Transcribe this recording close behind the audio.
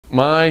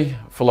My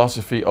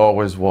philosophy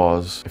always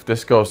was, if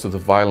this goes to the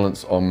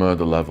violence or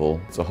murder level,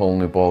 it's a whole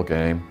new ball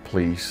game.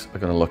 Police are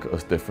going to look at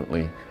us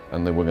differently,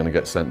 and then we're going to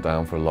get sent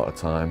down for a lot of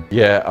time.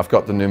 Yeah, I've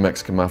got the New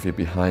Mexican Mafia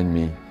behind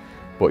me,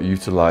 but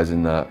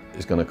utilizing that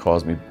is going to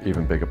cause me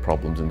even bigger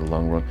problems in the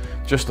long run.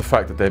 Just the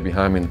fact that they're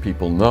behind me and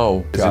people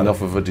know is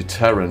enough of a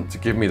deterrent to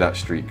give me that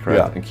street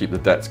cred and keep the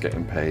debts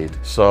getting paid.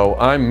 So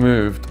I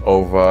moved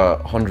over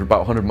about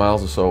 100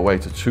 miles or so away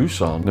to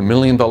Tucson, a $1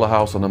 million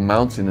house on a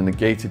mountain in a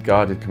gated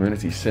guarded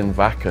community,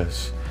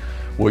 Vacas,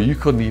 where you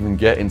couldn't even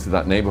get into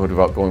that neighborhood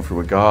without going through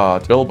a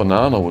guard. Bill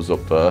Banana was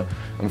up there,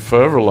 and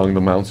further along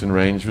the mountain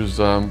range was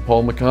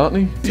Paul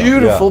McCartney.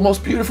 Beautiful,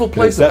 most beautiful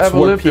place I've ever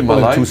lived in my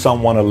life. That's where people in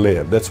Tucson want to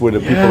live. That's where the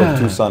people of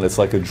Tucson, it's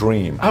like a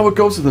dream. I would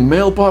go to the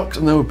mailbox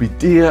and there would be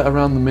deer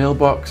around the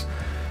mailbox.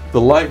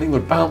 The lightning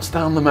would bounce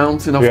down the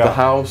mountain off the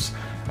house,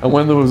 and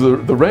when there was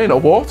the rain, a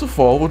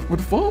waterfall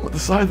would form at the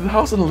side of the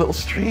house in a little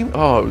stream.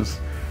 Oh, it was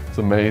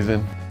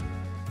amazing.